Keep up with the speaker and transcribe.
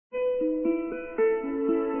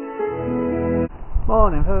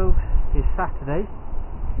Morning folks, it's Saturday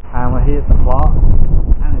and we're here at the plot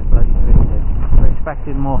and it's bloody freezing. We're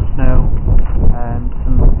expecting more snow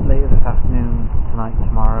some later this afternoon, tonight,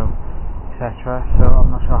 tomorrow, etc. So I'm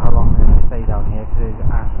not sure how long we're going to stay down here because it's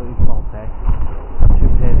absolutely Baltic. Got 2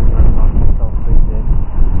 pairs of gloves on, it's still freezing.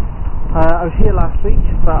 I was here last week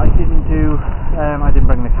but I didn't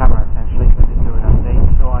bring the camera essentially, so I didn't do an update,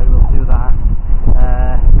 so I will do that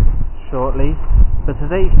shortly. But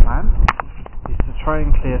today's plan is to try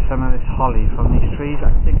and clear some of this holly from these trees.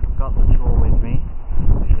 I think I've got the tool with me,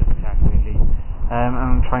 I should check really, and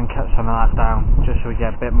I'm trying to cut some of that down just so we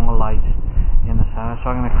get a bit more light in the summer,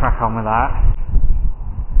 so I'm going to crack on with that.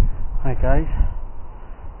 Right guys,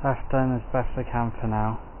 that's done as best I can for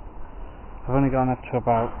now. I've only gone up to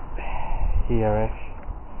about here-ish.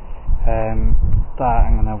 That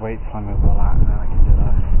I'm going to wait till I move all that and then I can do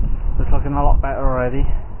that. It's looking a lot better already,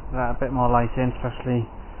 a bit more light in, especially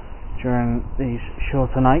during these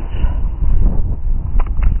shorter nights.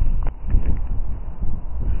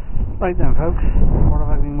 Right then folks, what have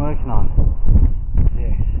I been working on?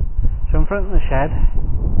 This. So in front of the shed,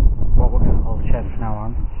 what we're going to call the shed from now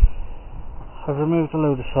on, I've removed a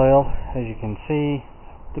load of soil, as you can see.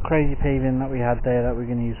 The crazy paving that we had there that we're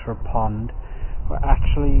going to use for a pond, we're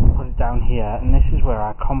actually put it down here, and this is where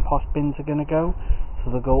our compost bins are going to go. So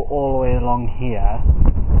they'll go all the way along here.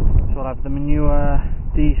 So I'll have the manure,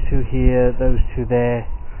 these two here, those two there,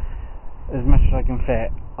 as much as I can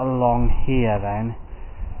fit along here then.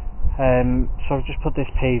 So I've just put this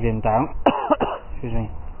paving down, excuse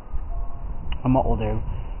me, and what we'll do,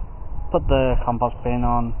 put the compost bin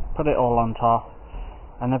on, put it all on top,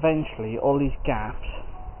 and eventually all these gaps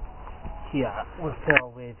here will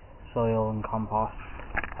fill with soil and compost,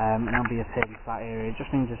 and it'll be a fairly flat area. It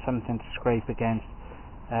just means there's something to scrape against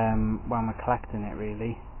when we're collecting it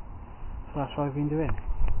really. So that's what I've been doing.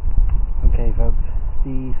 Okay folks,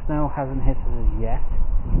 the snow hasn't hit us as yet,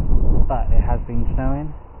 but it has been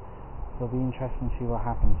snowing. It'll be interesting to see what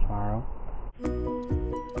happens tomorrow.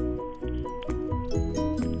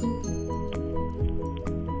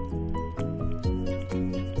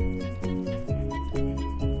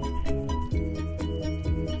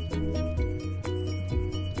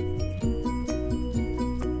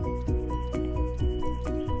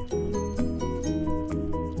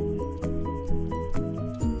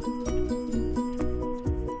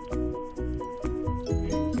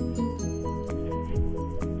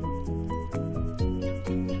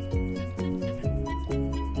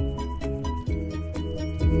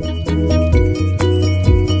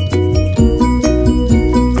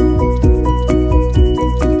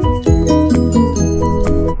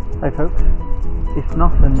 Hi folks, it's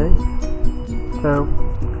not Sunday, so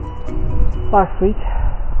last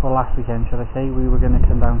weekend should I say, we were going to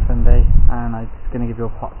come down Sunday and I was going to give you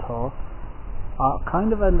a plot tour. I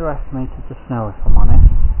kind of underestimated the snow if I'm honest.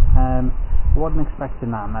 I wasn't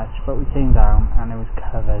expecting that much, but we came down and it was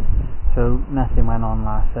covered, so nothing went on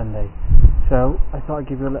last Sunday. So I thought I'd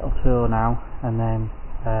give you a little tour now and then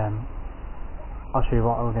I'll show you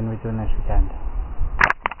what we're going to be doing this weekend.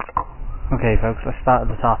 Okay folks, let's start at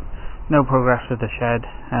the top. No progress with the shed,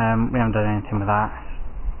 we haven't done anything with that.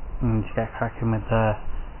 We need to get cracking with the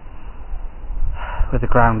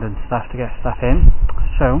ground and stuff to get stuff in.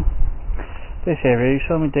 So, this area, you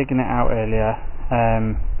saw me digging it out earlier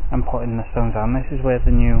and putting the stones down. This is where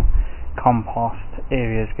the new compost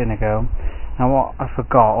area is going to go. Now what I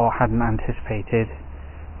forgot or hadn't anticipated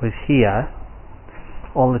was here,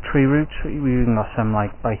 all the tree roots, we even got some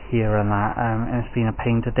like by here and that, and it's been a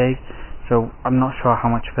pain to dig. So I'm not sure how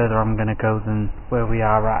much further I'm going to go than where we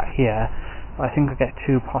are at here, but I think I'll get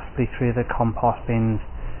 2, possibly 3 of the compost bins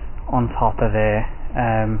on top of there,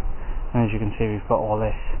 and as you can see we've got all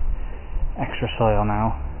this extra soil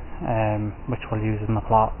now, which we'll use in the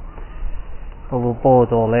plot. But we'll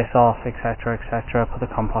board all this off, etc, etc, put the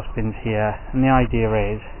compost bins here, and the idea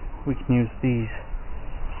is we can use these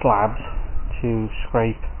slabs to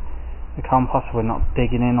scrape the compost so we're not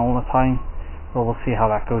digging in all the time. Well, we'll see how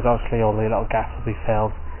that goes. Obviously all the little gaps will be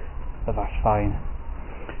filled, but that's fine.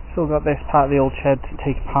 Still got this part of the old shed to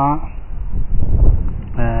take apart.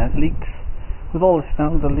 Leaks. With all the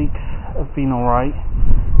snow, the leaks have been alright.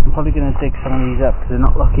 I'm probably going to dig some of these up because they're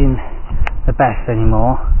not looking the best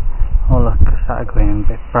anymore. Oh look, they started going a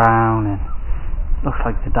bit brown and looks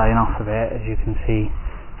like they're dying off a bit, as you can see.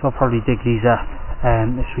 So I'll probably dig these up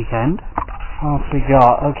this weekend. What else we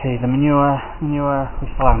got? Okay, the manure, we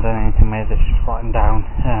still haven't done anything with it, it's just rotting down.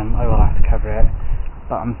 I will have to cover it,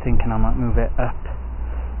 but I'm thinking I might move it up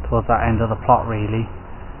towards that end of the plot really.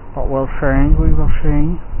 But we will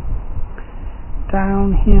see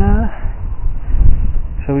down here.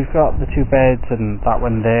 So so we've got the 2 beds and that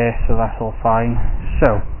one there, so that's all fine.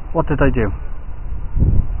 So what did I do?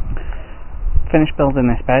 Finished building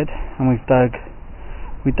this bed, and we dug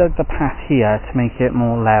the path here to make it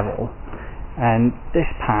more level, and this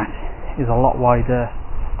path is a lot wider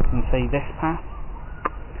than say this path.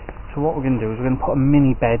 So what we're going to do is we're going to put a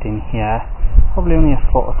mini bed in here, probably only a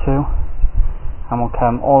foot or 2, and we'll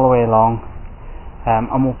come all the way along,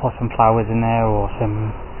 and we'll put some flowers in there, or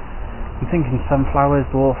some, I'm thinking sunflowers,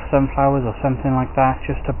 dwarf sunflowers or something like that,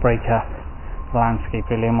 just to break up the landscape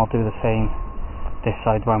really, and we'll do the same this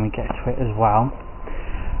side when we get to it as well.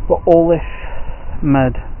 But all this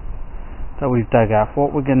mud that we've dug up,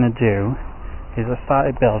 what we're going to do is I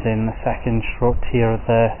started building the second tier of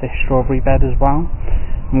this strawberry bed as well.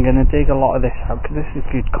 I'm going to dig a lot of this out because this is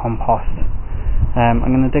good compost. I'm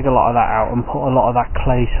going to dig a lot of that out and put a lot of that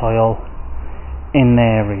clay soil in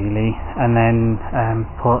there really, and then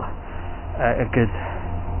put a good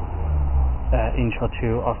inch or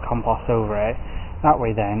 2 of compost over it. That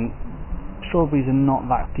way then strawberries are not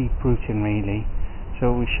that deep rooting really,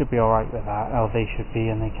 so we should be alright with that, or they should be,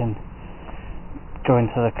 and they can go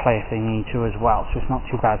into the clay if they need to as well, so it's not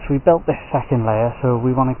too bad. So we built this second layer, so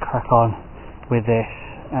we want to crack on with this,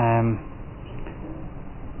 and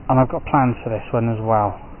I've got plans for this one as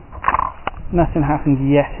well. Nothing happened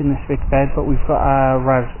yet in this big bed, but we've got our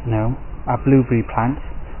blueberry plants.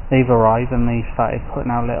 They've arrived and they've started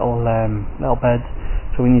putting out little buds,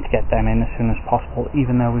 so we need to get them in as soon as possible,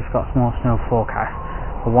 even though we've got more snow forecast.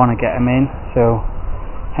 I want to get them in, so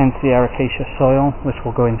hence the ericaceous soil, which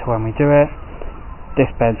we'll go into when we do it.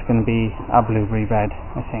 This bed's going to be our blueberry bed,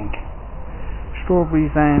 I think.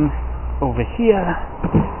 Strawberries then, over here.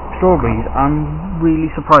 Strawberries, I'm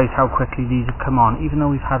really surprised how quickly these have come on, even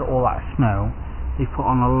though we've had all that snow. They've put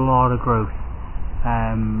on a lot of growth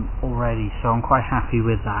already, so I'm quite happy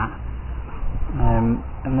with that. And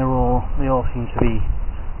they all seem to be,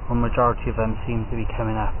 or majority of them seem to be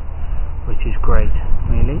coming up, which is great,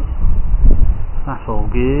 really. That's all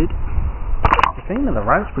good. The thing with the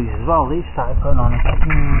raspberries as well, they've started putting on a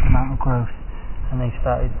huge amount of growth, and they've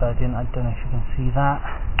started budding. I don't know if you can see that.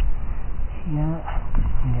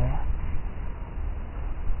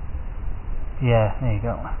 Yeah, there you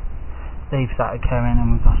go. They've started coming,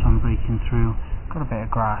 and we've got some breaking through. Got a bit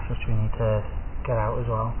of grass which we need to get out as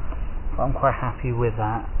well, but I'm quite happy with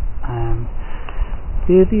that.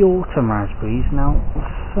 They're the autumn raspberries. Now the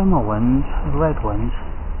summer ones, the red ones,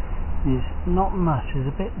 there's not much.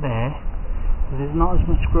 There's a bit there, but there's not as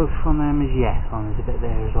much growth from them as yet. There's a bit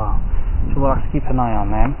there as well, so we'll have to keep an eye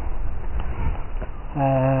on them.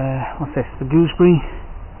 What's this? The gooseberry.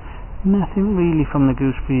 Nothing really from the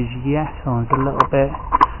gooseberries yet. There's a little bit,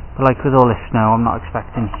 but like with all this snow, I'm not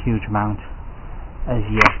expecting a huge amount as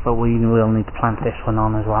yet, but we will need to plant this one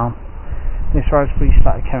on as well. This raspberry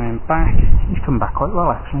started coming back. He's come back quite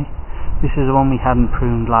well actually. This is the one we hadn't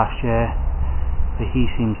pruned last year, but he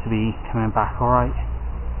seems to be coming back alright,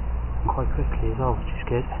 and quite quickly as well, which is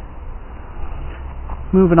good.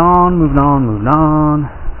 Moving on.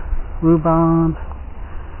 Rhubarb.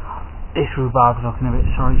 This rhubarb is looking a bit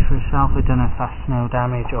sorry for itself. I don't know if that's snow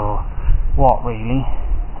damage or what really,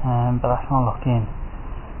 but that's not looking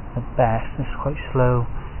the best. It's quite slow,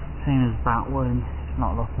 same as that one. It's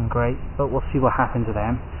not looking great, but we'll see what happens to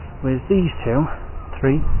them. Whereas these 3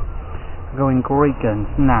 are going great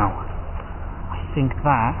guns. Now I think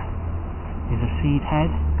that is a seed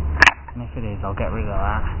head, and if it is, I'll get rid of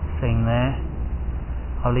that thing there.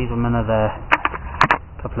 I'll leave them another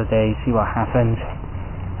couple of days, see what happens.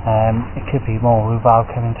 It could be more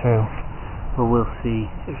rhubarb coming through, but we'll see.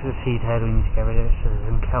 If it's a seed head, we need to get rid of it so it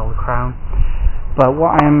doesn't kill the crown. But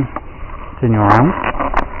what I am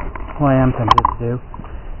tempted to do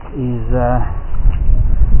is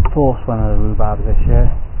force one of the rhubarbs this year.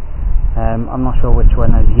 I'm not sure which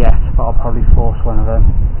one as yet, but I'll probably force one of them,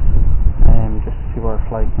 just to see what it's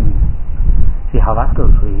like and see how that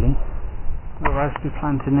goes really. The raspberry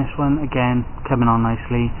plant in this one, again, coming on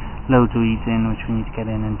nicely. Loads of weeds in, which we need to get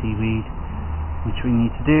in and de-weed, which we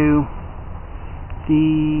need to do.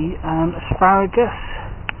 The asparagus,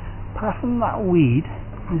 apart from that weed,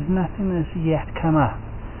 there's nothing that's yet come up,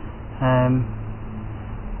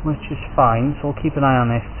 which is fine, so we'll keep an eye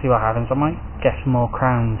on this, see what happens. I might get some more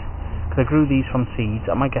crowns, because I grew these from seeds.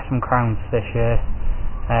 I might get some crowns this year,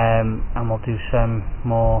 and we'll do some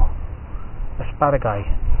more asparagus.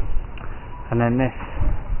 And then this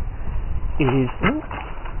is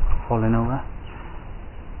falling over.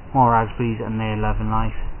 More raspberries, and they're loving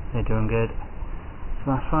life. They're doing good,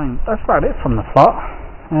 so that's fine. That's about it from the plot.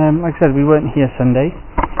 Like I said, we weren't here Sunday.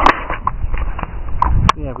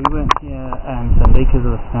 Yeah, we weren't here Sunday because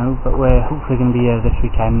of the snow, but we're hopefully going to be here this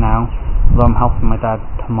weekend now. Although I'm helping my dad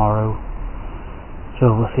tomorrow, so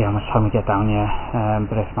we'll see how much time we get down here.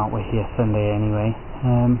 But if not, we're here Sunday anyway.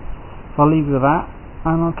 So I'll leave you with that,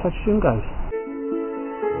 and I'll catch you soon, guys.